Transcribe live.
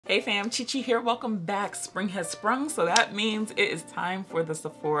Hey fam, Chichi here. Welcome back. Spring has sprung, so that means it is time for the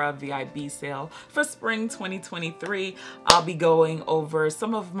Sephora VIB sale for spring 2023. I'll be going over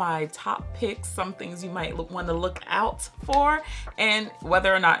some of my top picks, some things you might want to look out for, and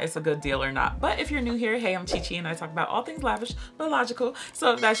whether or not it's a good deal or not. But if you're new here, hey, I'm Chichi and I talk about all things lavish but logical.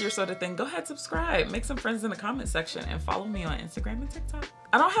 So if that's your sort of thing, go ahead, subscribe, make some friends in the comment section, and follow me on Instagram and TikTok.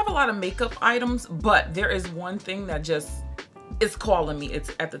 I don't have a lot of makeup items, but there is one thing that just it's calling me. It's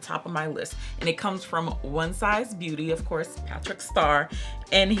at the top of my list, and it comes from One Size Beauty, of course, Patrick Starrr,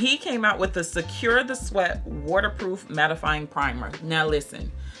 and he came out with the Secure the Sweat Waterproof Mattifying Primer. Now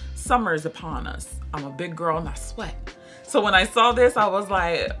listen, summer is upon us. I'm a big girl and I sweat. So when I saw this, I was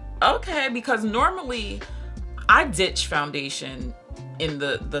like, okay, because normally I ditch foundation in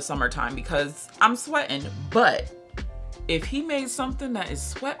the summertime because I'm sweating, but if he made something that is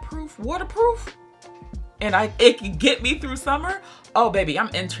sweat-proof, waterproof, and it can get me through summer, oh baby,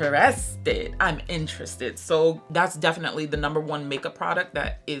 I'm interested. I'm interested. So that's definitely the #1 makeup product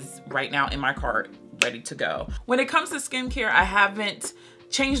that is right now in my cart, ready to go. When it comes to skincare, I haven't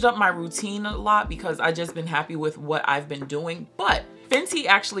changed up my routine a lot because I've just been happy with what I've been doing. But Fenty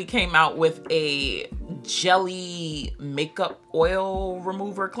actually came out with a jelly makeup oil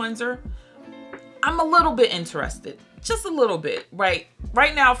remover cleanser. I'm a little bit interested. Just a little bit, right?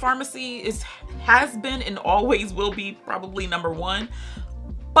 Right now, pharmacy has been and always will be probably #1,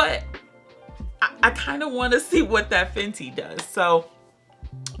 but I kind of want to see what that Fenty does. So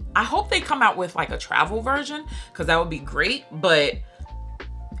I hope they come out with like a travel version because that would be great, but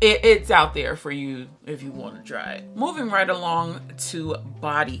it's out there for you if you want to try it. Moving right along to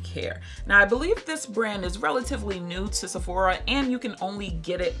body care. Now, I believe this brand is relatively new to Sephora and you can only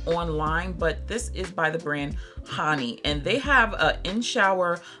get it online, but this is by the brand Hanni, and they have a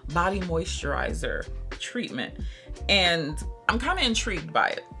in-shower body moisturizer treatment, and I'm kind of intrigued by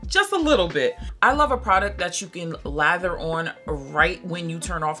it. Just a little bit. I love a product that you can lather on right when you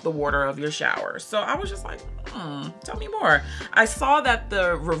turn off the water of your shower. So I was just like, tell me more. I saw that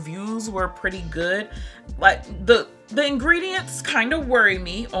the reviews were pretty good. Like the ingredients kind of worry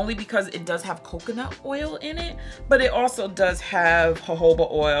me only because it does have coconut oil in it, but it also does have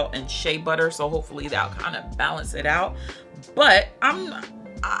jojoba oil and shea butter. So hopefully that'll kind of balance it out. But I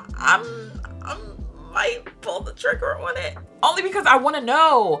might pull the trigger on it only because I want to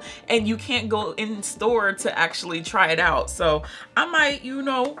know, and you can't go in store to actually try it out. So I might, you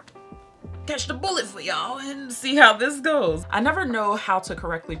know, catch the bullet for y'all and see how this goes. I never know how to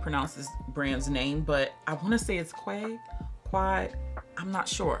correctly pronounce this brand's name, but I want to say it's Quai. I'm not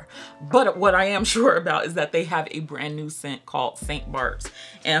sure, but what I am sure about is that they have a brand new scent called St. Barts,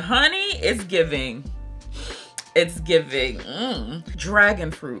 and honey, it's giving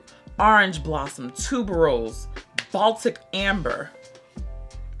dragon fruit, orange blossom, tuberose, Baltic amber.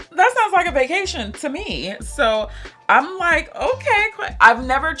 That sounds like a vacation to me. So I'm like, okay. I've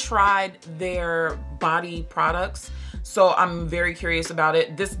never tried their body products, so I'm very curious about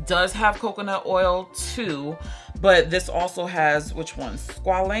it. This does have coconut oil too, but this also has, which one?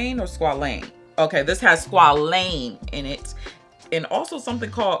 Squalane or Squalane? Okay, this has Squalane in it, and also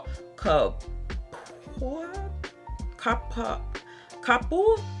something called Capu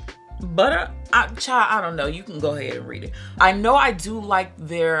butter. I don't know. You can go ahead and read it. I know I do like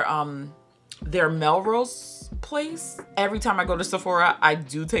their Melrose place. Every time I go to Sephora, I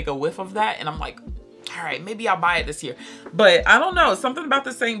do take a whiff of that, and I'm like, all right, maybe I'll buy it this year. But I don't know. Something about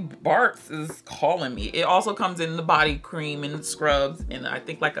the St. Barts is calling me. It also comes in the body cream and scrubs, and I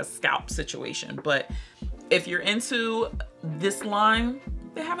think like a scalp situation. But if you're into this line,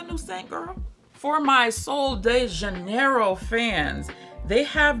 they have a new scent, girl. For my Sol de Janeiro fans, they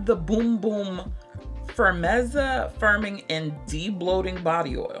have the Boom Boom Firmeza Firming and Debloating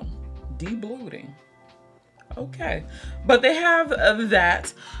Body Oil. Debloating. Okay. But they have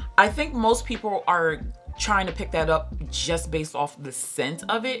that. I think most people are trying to pick that up just based off the scent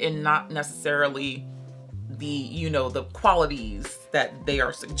of it and not necessarily the, you know, the qualities that they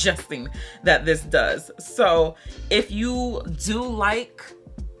are suggesting that this does. So if you do like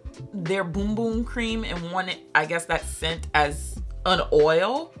their Boom Boom cream and want it, I guess, that scent as an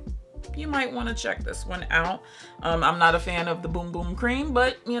oil, you might want to check this one out. I'm not a fan of the Boom Boom cream,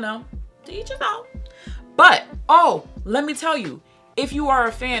 but you know, to each his own. But oh, let me tell you, if you are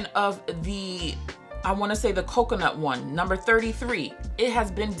a fan of the, I want to say the coconut one, number 33, it has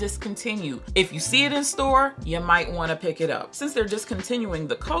been discontinued. If you see it in store, you might want to pick it up. Since they're discontinuing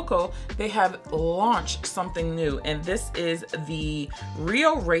the Coco, they have launched something new, and this is the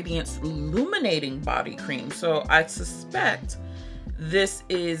Radiance Illuminating Body Cream. So I suspect This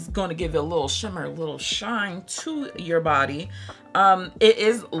is going to give it a little shimmer, a little shine to your body. It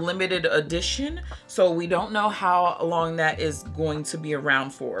is limited edition, so we don't know how long that is going to be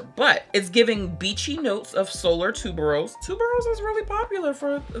around for, but it's giving beachy notes of solar tuberose. Tuberose is really popular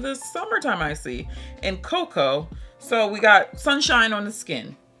for the summertime, I see, and cocoa. So we got sunshine on the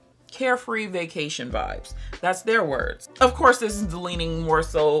skin. Carefree vacation vibes. That's their words. Of course, this is leaning more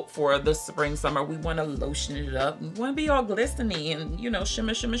so for the spring, summer. We want to lotion it up. We want to be all glistening and, you know,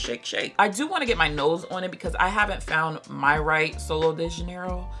 shimmer, shimmer, shake, shake. I do want to get my nose on it because I haven't found my right Solo de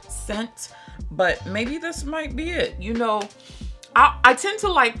Janeiro scent, but maybe this might be it. You know, I tend to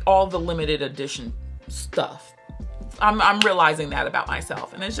like all the limited edition stuff. I'm realizing that about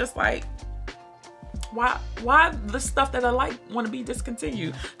myself, and it's just like, why the stuff that I like want to be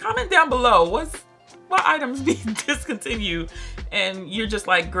discontinued? Comment down below what items be discontinued and you're just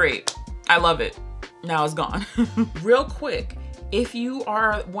like, great, I love it, now it's gone. Real quick, if you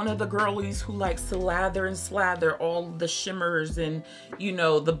are one of the girlies who likes to lather and slather all the shimmers and, you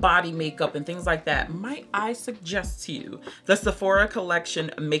know, the body makeup and things like that, might I suggest to you the Sephora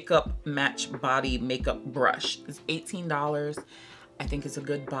Collection Makeup Match Body Makeup Brush. It's $18. I think it's a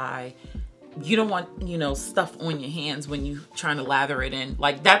good buy. You don't want, you know, stuff on your hands when you trying to lather it in.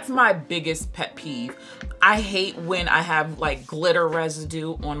 Like, that's my biggest pet peeve. I hate when I have like glitter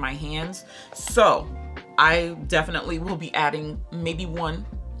residue on my hands. So I definitely will be adding maybe one,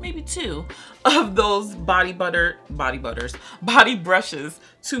 maybe two of those body brushes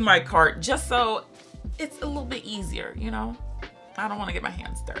to my cart, just so it's a little bit easier, you know? I don't want to get my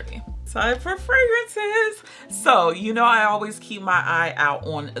hands dirty. Time for fragrances. So, you know, I always keep my eye out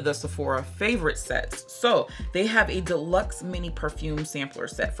on the Sephora favorite sets. So they have a deluxe mini perfume sampler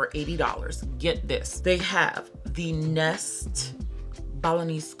set for $80. Get this. They have the Nest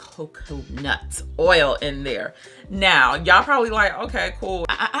Balinese coconut oil in there. Now, y'all probably like, okay, cool.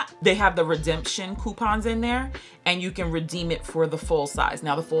 They have the redemption coupons in there and you can redeem it for the full size.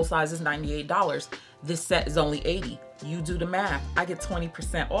 Now the full size is $98. This set is only $80. You do the math. I get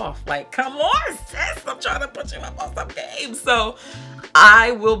 20% off. Like, come on, sis. I'm trying to put you up on some games. So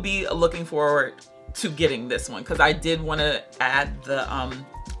I will be looking forward to getting this one because I did want to add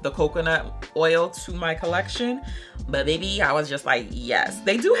the coconut oil to my collection, but baby, I was just like, yes.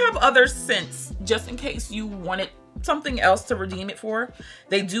 They do have other scents just in case you wanted something else to redeem it for.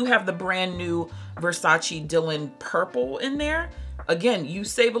 They do have the brand new Versace Dylan Purple in there. Again, you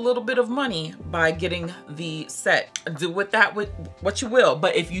save a little bit of money by getting the set. Do with that with what you will,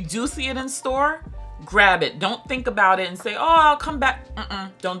 but if you do see it in store, grab it. Don't think about it and say, oh, I'll come back.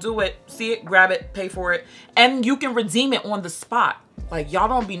 Don't do it. See it, grab it, pay for it, and you can redeem it on the spot. Like, y'all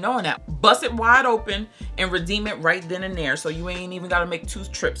don't be knowing that. Bust it wide open and redeem it right then and there, so you ain't even gotta make 2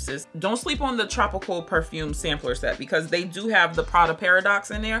 trips, sis. Don't sleep on the tropical perfume sampler set because they do have the Prada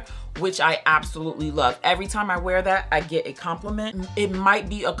Paradoxe in there, which I absolutely love. Every time I wear that, I get a compliment. It might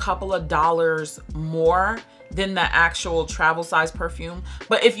be a couple of dollars more than the actual travel size perfume,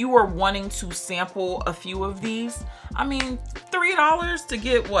 but if you were wanting to sample a few of these, I mean, $3 to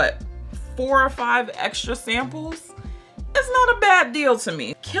get what, 4 or 5 extra samples? It's not a bad deal to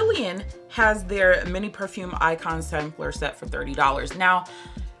me. KILIAN has their mini perfume icon sampler set for $30. Now,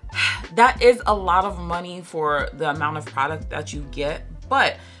 that is a lot of money for the amount of product that you get,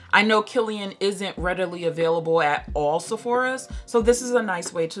 but I know KILIAN isn't readily available at all Sephoras, so this is a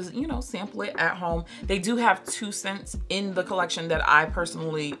nice way to, you know, sample it at home. They do have 2 scents in the collection that I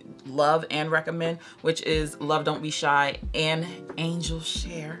personally love and recommend, which is Love Don't Be Shy and Angel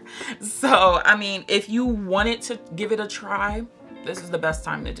Share. So, I mean, if you wanted to give it a try, this is the best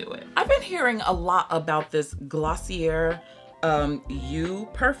time to do it. I've been hearing a lot about this Glossier You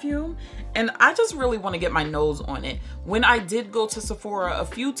perfume, and I just really want to get my nose on it. When I did go to Sephora a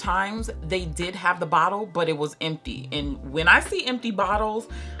few times, they did have the bottle, but it was empty. And when I see empty bottles,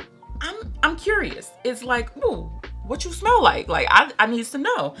 I'm curious. It's like, ooh, what you smell like? Like, I need to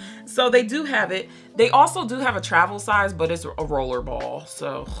know. So they do have it. They also do have a travel size, but it's a roller ball.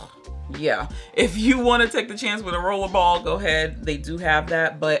 So yeah, if you want to take the chance with a roller ball, go ahead. They do have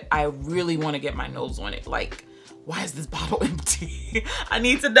that, but I really want to get my nose on it. Like, why is this bottle empty? I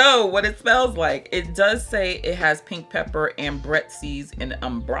need to know what it smells like. It does say it has pink pepper, ambret seeds, and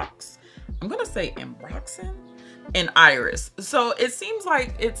ambrox. I'm gonna say ambroxan and iris. So it seems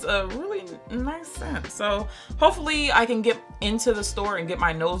like it's a really nice scent. So hopefully I can get into the store and get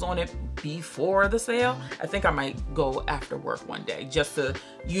my nose on it before the sale. I think I might go after work one day just to,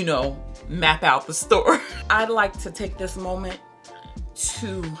 you know, map out the store. I'd like to take this moment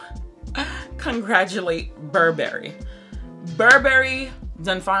to congratulate Burberry. Burberry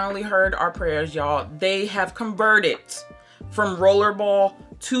done finally heard our prayers, y'all. They have converted from rollerball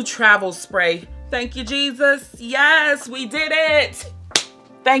to travel spray. Thank you, Jesus. Yes, we did it.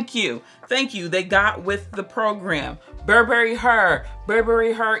 Thank you. Thank you. They got with the program. Burberry Her,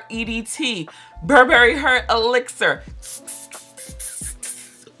 Burberry Her EDT, Burberry Her Elixir.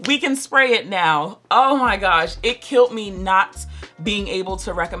 We can spray it now. Oh my gosh, it killed me not being able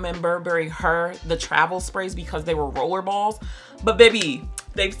to recommend Burberry Her, the travel sprays, because they were roller balls. But baby,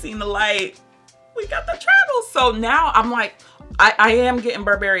 they've seen the light. We got the travel. So now I'm like, I am getting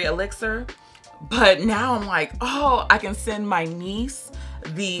Burberry Elixir, but now I'm like, oh, I can send my niece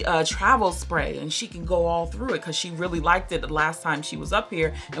the travel spray and she can go all through it because she really liked it the last time she was up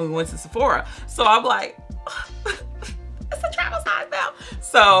here and we went to Sephora. So I'm like, it's a travel size now.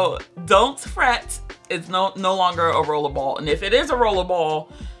 So don't fret. It's no longer a rollerball. And if it is a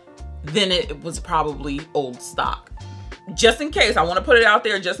rollerball, then it was probably old stock. Just in case, I want to put it out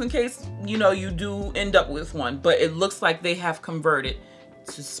there, just in case, you know, you do end up with one, but it looks like they have converted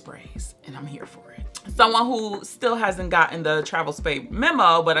to sprays and I'm here for it. Someone who still hasn't gotten the travel spray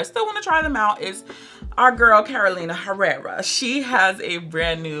memo, but I still want to try them out, is our girl Carolina Herrera. She has a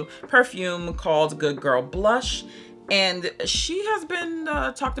brand new perfume called Good Girl Blush, and she has been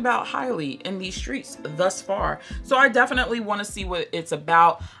talked about highly in these streets thus far. So I definitely want to see what it's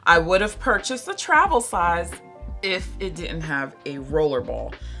about. I would have purchased a travel size if it didn't have a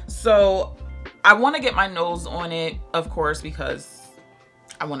rollerball. So I want to get my nose on it, of course, because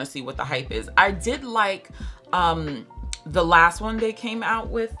I want to see what the hype is. I did like the last one they came out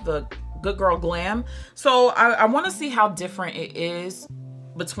with, the Good Girl Glam. So I want to see how different it is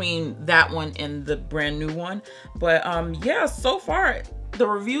between that one and the brand new one. But yeah, so far the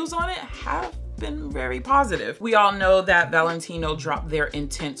reviews on it have been very positive. We all know that Valentino dropped their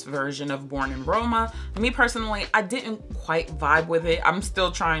intense version of Born in Roma. Me personally, I didn't quite vibe with it. I'm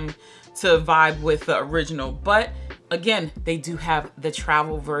still trying to vibe with the original, but again, they do have the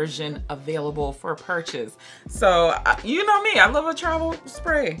travel version available for purchase. So you know me, I love a travel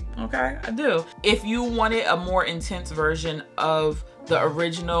spray, okay? I do. If you wanted a more intense version of the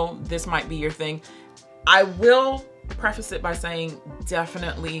original, this might be your thing. I will preface it by saying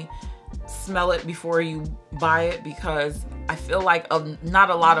definitely smell it before you buy it, because I feel like not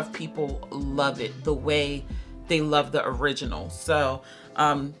a lot of people love it the way they love the original. So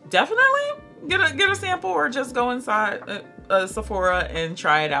definitely get a sample or just go inside Sephora and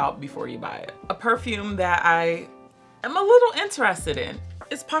try it out before you buy it. A perfume that I am a little interested in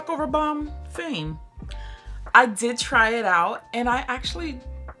is Paco Rabanne Fame. I did try it out and I actually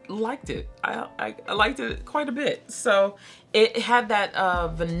liked it. I liked it quite a bit. So it had that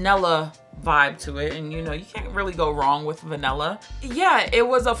vanilla vibe to it, and you know, you can't really go wrong with vanilla. Yeah, it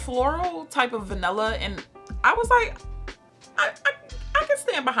was a floral type of vanilla, and I was like, I can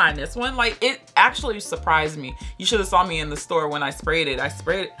stand behind this one. Like, it actually surprised me. You should have saw me in the store when I sprayed it. I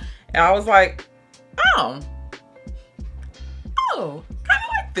sprayed it and I was like, oh, kind of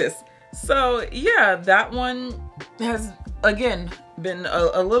like this. So yeah, that one has, again, been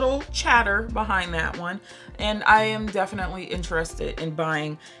a little chatter behind that one, and I am definitely interested in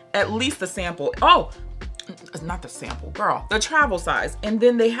buying at least a sample. Oh, not the sample, girl, the travel size. And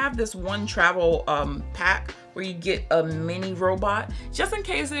then they have this one travel pack where you get a mini robot, just in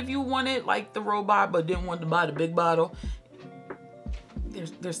case if you wanted like the robot but didn't want to buy the big bottle.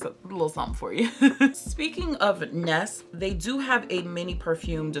 There's a little something for you. Speaking of Ness, they do have a mini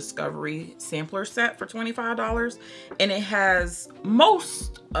perfume discovery sampler set for $25, and it has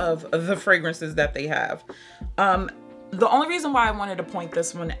most of the fragrances that they have. The only reason why I wanted to point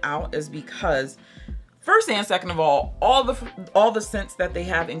this one out is because, first and second of all the scents that they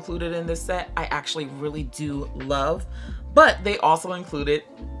have included in this set, I actually really do love, but they also included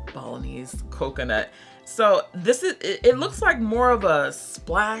Balinese coconut. So this is, it looks like more of a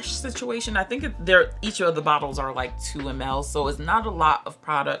splash situation. I think each of the bottles are like 2 ml, so it's not a lot of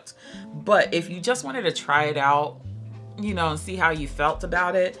product. But if you just wanted to try it out, you know, and see how you felt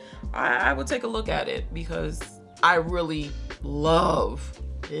about it, I would take a look at it, because I really love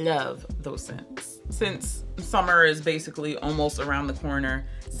those scents. Since summer is basically almost around the corner,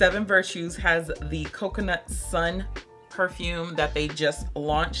 7 Virtues has the Coconut Sun perfume that they just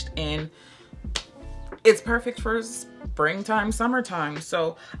launched, and it's perfect for springtime, summertime.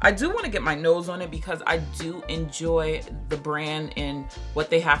 So I do want to get my nose on it because I do enjoy the brand and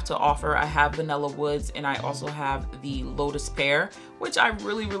what they have to offer. I have Vanilla Woods and I also have the Lotus Pear, which I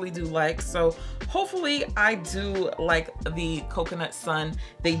really do like. So hopefully I do like the Coconut Sun.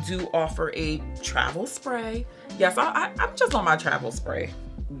 They do offer a travel spray. Yes, I'm just on my travel spray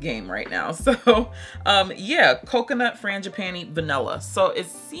game right now. So yeah, coconut, frangipani, vanilla. So it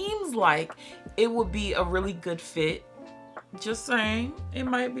seems like it would be a really good fit Just saying, it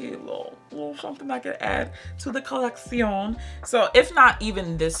might be a little something I could add to the collection. So if not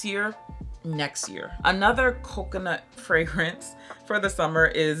even this year, next year. Another coconut fragrance for the summer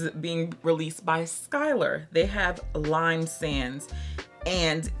is being released by Skylar. They have Lime Sands,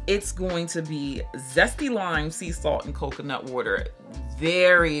 and it's going to be zesty lime, sea salt, and coconut water.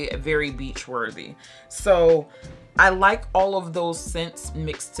 Very, very beach worthy. So I like all of those scents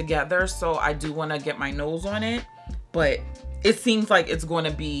mixed together, so I do want to get my nose on it, but it seems like it's going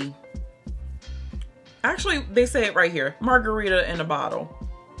to be, actually they say it right here, margarita in a bottle.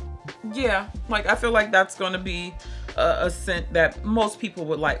 Yeah, like I feel like that's going to be a scent that most people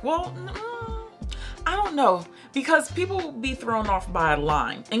would like. Well, I don't know, because people will be thrown off by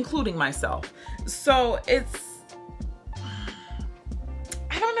lime, including myself. So it's,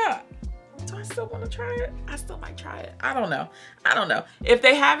 I don't know. Do I still want to try it? I still might try it. I don't know. I don't know. If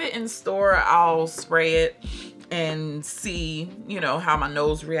they have it in store, I'll spray it and see, you know, how my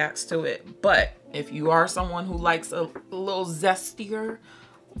nose reacts to it. But if you are someone who likes a little zestier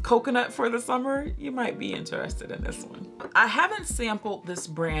coconut for the summer, you might be interested in this one. I haven't sampled this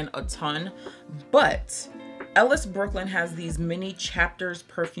brand a ton, but Ellis Brooklyn has these mini chapters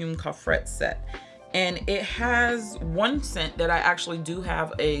perfume coffret set, and it has one scent that I actually do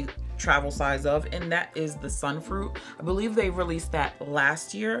have a travel size of, and that is the Sunfruit. I believe they released that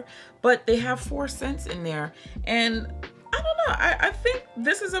last year, but they have 4 scents in there, and I don't know, I think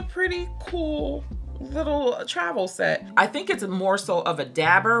this is a pretty cool little travel set. I think it's more so of a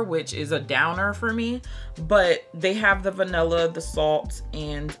dabber, which is a downer for me, but they have the vanilla, the salt,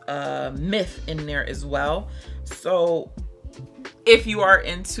 and myth in there as well. So if you are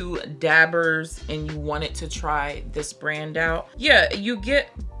into dabbers and you wanted to try this brand out, yeah, you get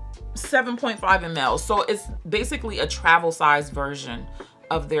 7.5 ml. So it's basically a travel size version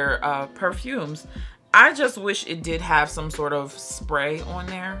of their perfumes. I just wish it did have some sort of spray on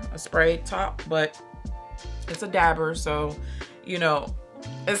there, a spray top, but it's a dabber, so, you know,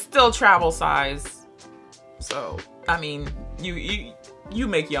 it's still travel size. So, I mean, you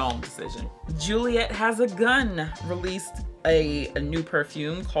make your own decision. Juliet Has a Gun released a new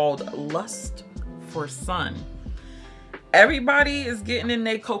perfume called Lust for Sun. Everybody is getting in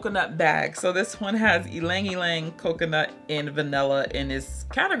their coconut bag. So this one has ylang ylang, coconut, and vanilla, and is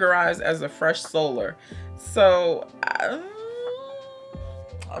categorized as a fresh solar. So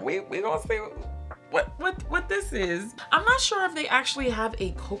we gonna see what this is. I'm not sure if they actually have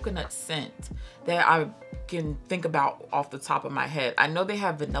a coconut scent that I can think about off the top of my head. I know they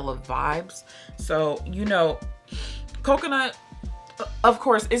have vanilla vibes. So, you know, coconut, of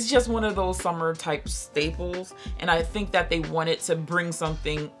course, it's just one of those summer type staples, and I think that they wanted to bring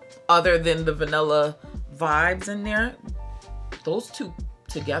something other than the vanilla vibes in there. Those two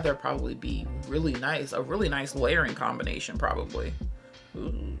together probably be really nice, a really nice layering combination probably.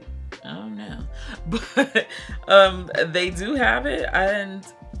 Ooh, I don't know, but they do have it, and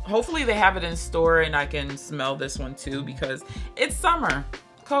hopefully they have it in store and I can smell this one too, because it's summer.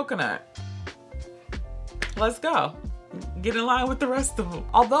 Coconut, let's go. Get in line with the rest of them.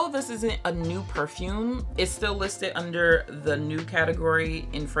 Although this isn't a new perfume, it's still listed under the new category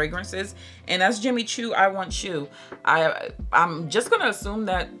in fragrances, and that's Jimmy Choo, I Want Choo. I'm just gonna assume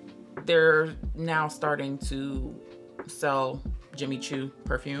that they're now starting to sell Jimmy Choo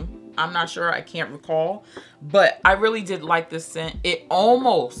perfume. I'm not sure, I can't recall, but I really did like this scent. It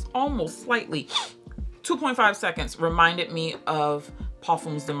almost slightly, 2.5 seconds, reminded me of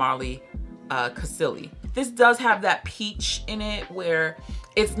Parfums de Marly Cassili. This does have that peach in it, where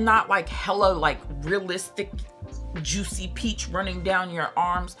it's not like hella like realistic juicy peach running down your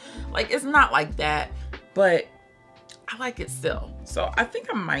arms. Like, it's not like that, but I like it still. So I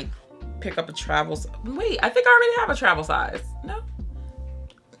think I might pick up a travel. Wait, I think I already have a travel size. No?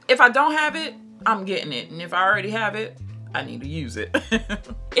 If I don't have it, I'm getting it. And if I already have it, I need to use it.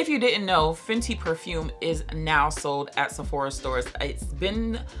 If you didn't know, Fenty perfume is now sold at Sephora stores. It's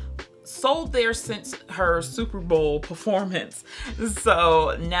been sold there since her Super Bowl performance,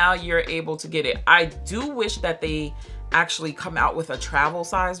 so now you're able to get it. I do wish that they actually come out with a travel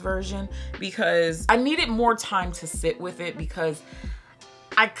size version, because I needed more time to sit with it, because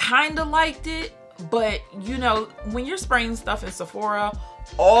I kind of liked it, but you know, when you're spraying stuff in Sephora,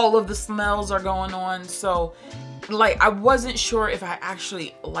 all of the smells are going on, so like I wasn't sure if I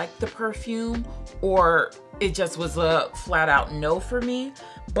actually liked the perfume or it just was a flat out no for me.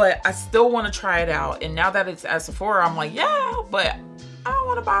 But I still want to try it out, and now that it's at Sephora, I'm like, yeah, but I don't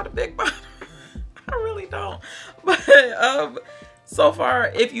want to buy the big bottle. I really don't. But so far,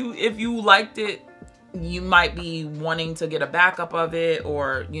 if you liked it, you might be wanting to get a backup of it,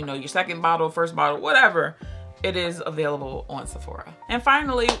 or you know, your second bottle, first bottle, whatever. it is available on Sephora. And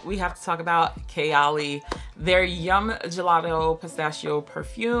finally, we have to talk about KILIAN, their Yum Gelato Pistachio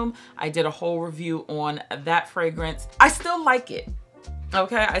Perfume. I did a whole review on that fragrance. I still like it.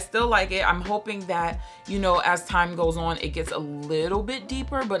 Okay, I still like it. I'm hoping that, you know, as time goes on, it gets a little bit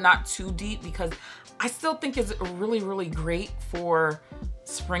deeper, but not too deep, because I still think it's really, really great for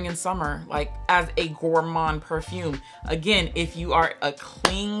spring and summer, like as a gourmand perfume. Again, if you are a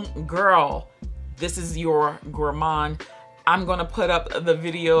clean girl, this is your gourmand. I'm gonna put up the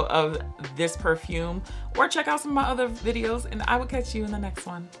video of this perfume, or check out some of my other videos, and I will catch you in the next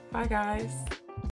one. Bye guys.